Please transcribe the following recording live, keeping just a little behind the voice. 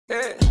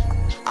Yeah.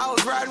 I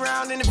was riding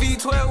around in the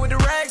V12 with the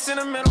racks in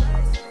the middle.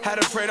 Had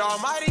to pray to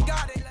Almighty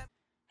God.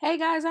 Hey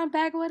guys, I'm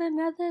back with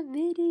another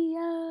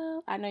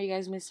video. I know you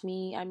guys miss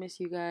me. I miss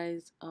you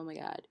guys. Oh my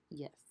god,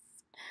 yes.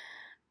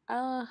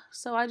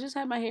 So I just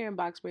had my hair in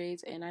box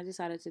braids and I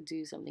decided to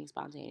do something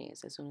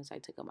spontaneous as soon as I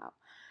took them out.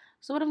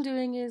 So what I'm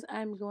doing is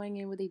I'm going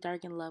in with a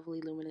dark and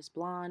lovely luminous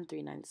blonde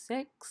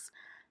 396.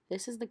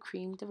 This is the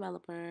cream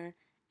developer,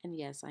 and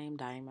yes, I am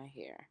dyeing my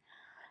hair.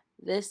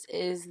 This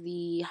is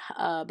the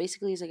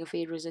basically it's like a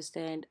fade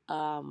resistant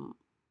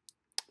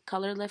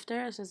color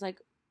lifter. So it's like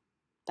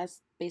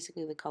that's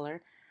basically the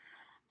color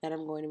that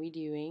I'm going to be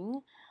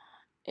doing.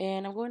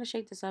 And I'm going to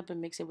shake this up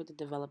and mix it with the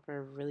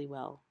developer really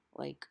well,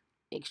 like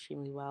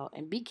extremely well.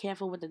 And be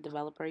careful with the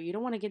developer. You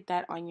don't want to get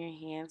that on your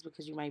hands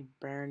because you might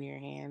burn your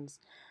hands.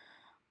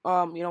 You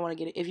don't want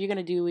to get it. If you're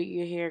going to do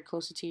your hair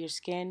closer to your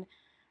skin,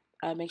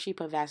 make sure you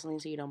put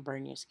Vaseline so you don't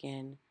burn your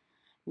skin.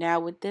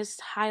 Now with this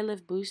high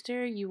lift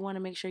booster, you want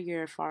to make sure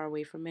you're far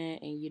away from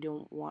it and you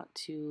don't want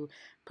to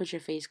put your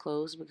face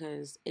close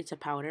because it's a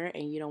powder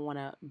and you don't want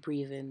to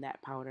breathe in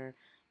that powder.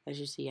 As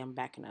you see, I'm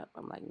backing up.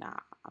 I'm like, nah,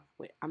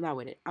 I'm not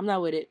with it. I'm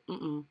not with it.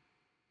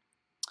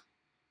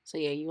 So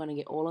yeah, you want to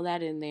get all of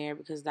that in there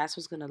because that's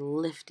what's going to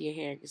lift your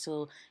hair.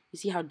 So you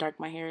see how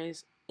dark my hair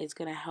is? It's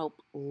going to help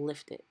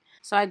lift it.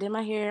 So I did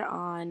my hair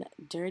on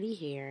dirty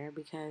hair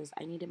because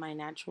I needed my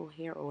natural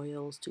hair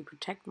oils to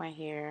protect my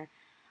hair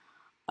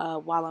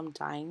while I'm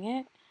dyeing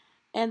it.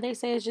 And they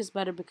say it's just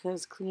better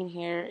because clean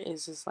hair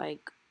is just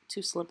like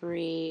too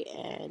slippery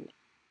and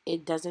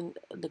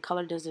the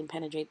color doesn't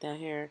penetrate the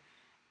hair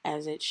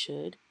as it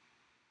should.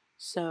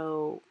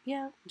 So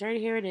yeah,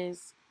 dirty hair it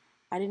is.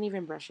 I didn't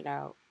even brush it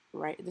out,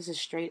 right? This is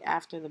straight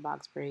after the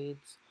box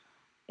braids.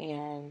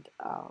 And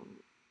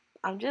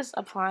I'm just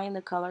applying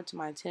the color to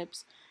my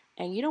tips.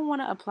 And you don't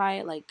want to apply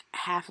it like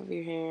half of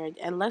your hair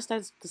unless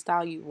that's the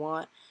style you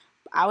want.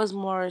 I was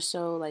more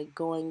so like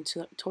going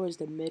towards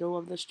the middle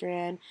of the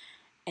strand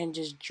and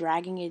just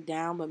dragging it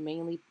down, but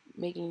mainly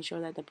making sure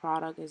that the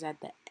product is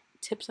at the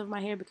tips of my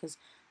hair because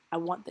I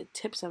want the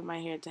tips of my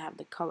hair to have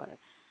the color.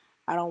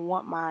 I don't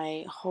want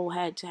my whole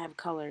head to have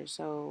color,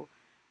 so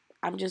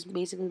I'm just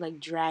basically like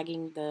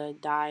dragging the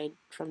dye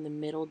from the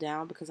middle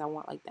down because I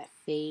want like that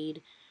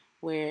fade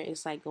where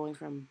it's like going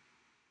from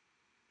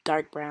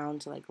dark brown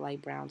to like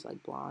light brown to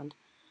like blonde.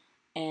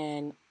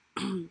 And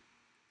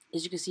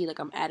as you can see, like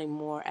I'm adding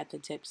more at the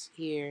tips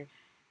here,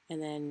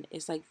 and then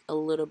it's like a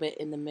little bit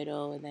in the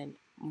middle and then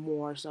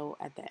more so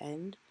at the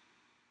end.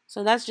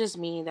 So that's just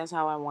me. That's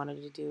how I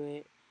wanted to do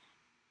it.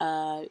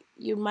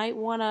 You might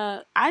want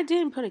to, I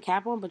didn't put a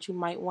cap on, but you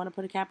might want to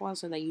put a cap on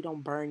so that you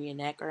don't burn your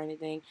neck or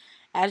anything.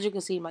 As you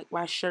can see,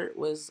 my shirt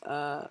was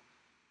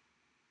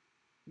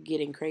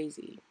getting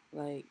crazy.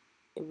 Like,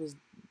 it was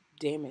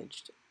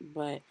damaged.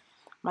 But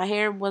my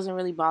hair wasn't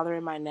really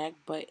bothering my neck,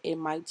 but it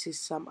might to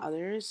some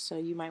others. So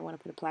you might want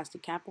to put a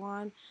plastic cap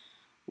on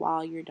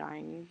while you're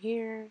dyeing your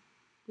hair.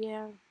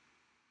 Yeah,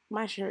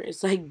 my shirt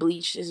is like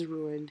bleached, is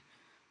ruined.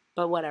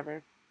 But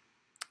whatever.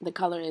 The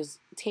color is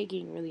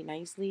taking really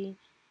nicely.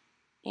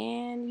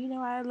 And, you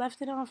know, I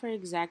left it on for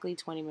exactly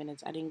 20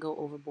 minutes. I didn't go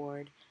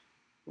overboard.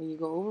 When you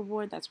go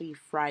overboard, that's when you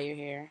fry your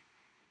hair.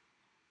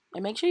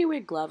 And make sure you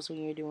wear gloves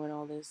when you're doing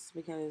all this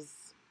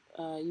because,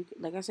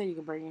 like I said, you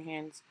can burn your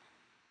hands.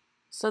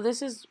 So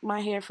this is my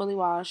hair fully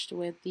washed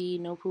with the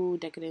NoPoo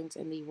Decadence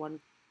and the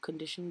One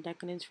Condition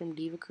Decadence from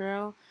Deva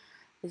Curl.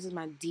 This is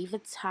my Deva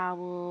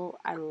towel.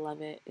 I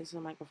love it. It's a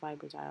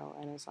microfiber towel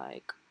and it's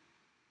like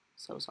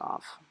so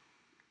soft.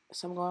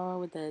 So I'm going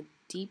with the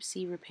Deep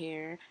Sea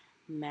Repair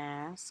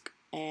mask,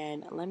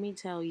 and let me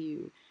tell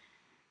you,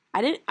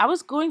 I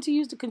was going to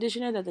use the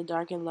conditioner that the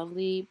Dark and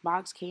Lovely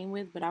box came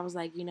with, but I was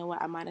like, you know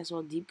what, I might as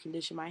well deep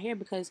condition my hair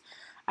because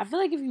I feel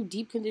like if you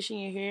deep condition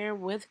your hair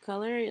with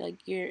color, like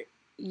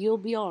you'll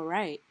be all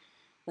right.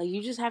 Like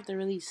you just have to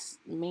really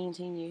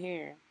maintain your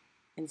hair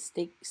and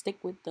stick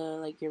with the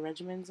like your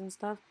regimens and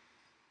stuff.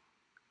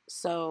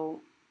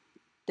 So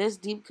this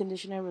deep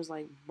conditioner was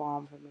like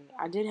bomb for me.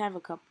 I did have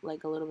a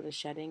little bit of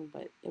shedding,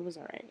 but it was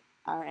alright.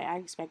 I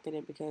expected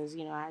it because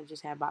you know I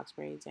just had box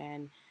braids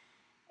and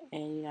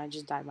you know I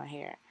just dyed my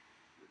hair.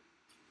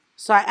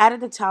 So I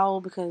added the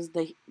towel because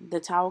the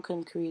towel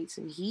can create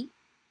some heat.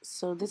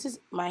 So this is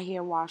my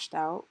hair washed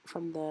out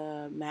from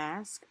the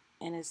mask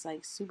and it's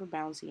like super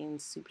bouncy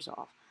and super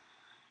soft.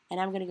 And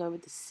I'm gonna go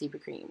with the super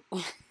cream.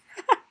 I'm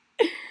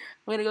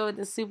gonna go with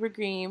the super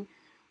cream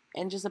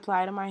and just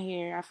apply it to my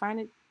hair. I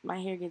find my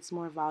hair gets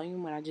more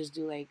volume when I just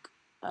do like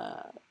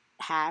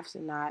halves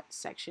and not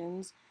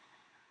sections.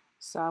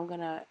 So I'm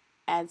gonna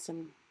add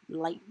some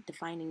light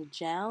defining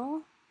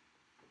gel.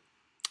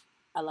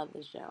 I love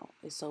this gel.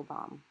 It's so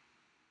bomb.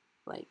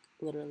 Like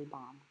literally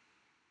bomb.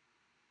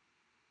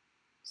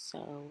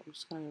 So I'm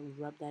just gonna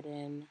rub that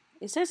in.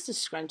 It says to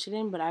scrunch it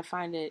in, but I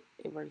find it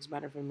works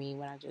better for me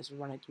when I just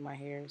run it through my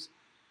hairs.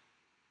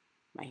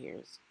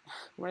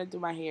 Run it through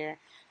my hair.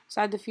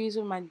 So I diffuse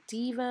with my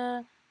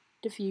Deva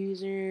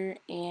diffuser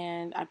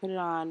and I put it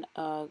on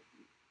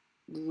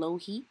low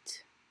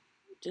heat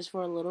just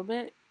for a little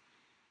bit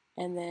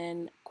and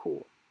then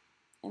cool.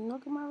 And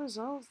look at my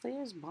results.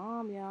 There's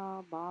bomb,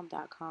 y'all.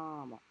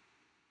 Bomb.com.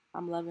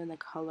 I'm loving the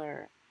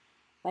color.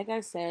 Like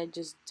I said,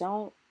 just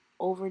don't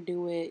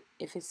overdo it.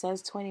 If it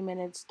says 20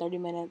 minutes, 30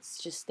 minutes,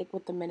 just stick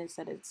with the minutes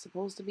that it's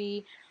supposed to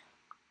be,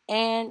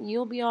 and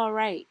you'll be all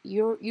right.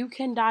 You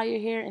can dye your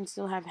hair and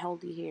still have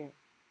healthy hair,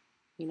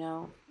 you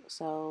know.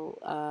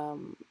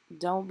 So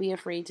don't be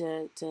afraid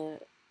to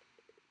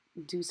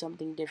do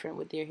something different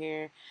with your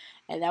hair.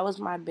 And that was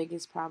my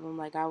biggest problem.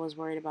 Like, I was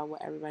worried about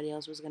what everybody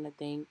else was gonna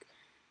think,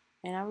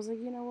 and I was like,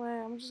 you know what?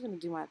 I'm just gonna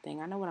do my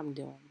thing. I know what I'm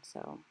doing.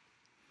 So.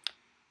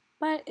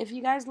 But if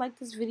you guys like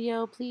this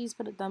video, please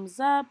put a thumbs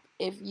up.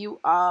 If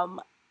you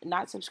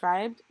not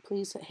subscribed,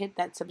 please hit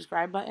that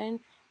subscribe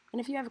button.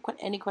 And if you have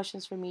any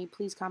questions for me,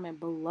 please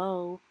comment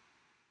below.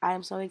 I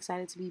am so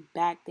excited to be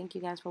back. Thank you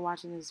guys for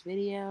watching this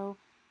video.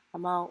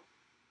 I'm out.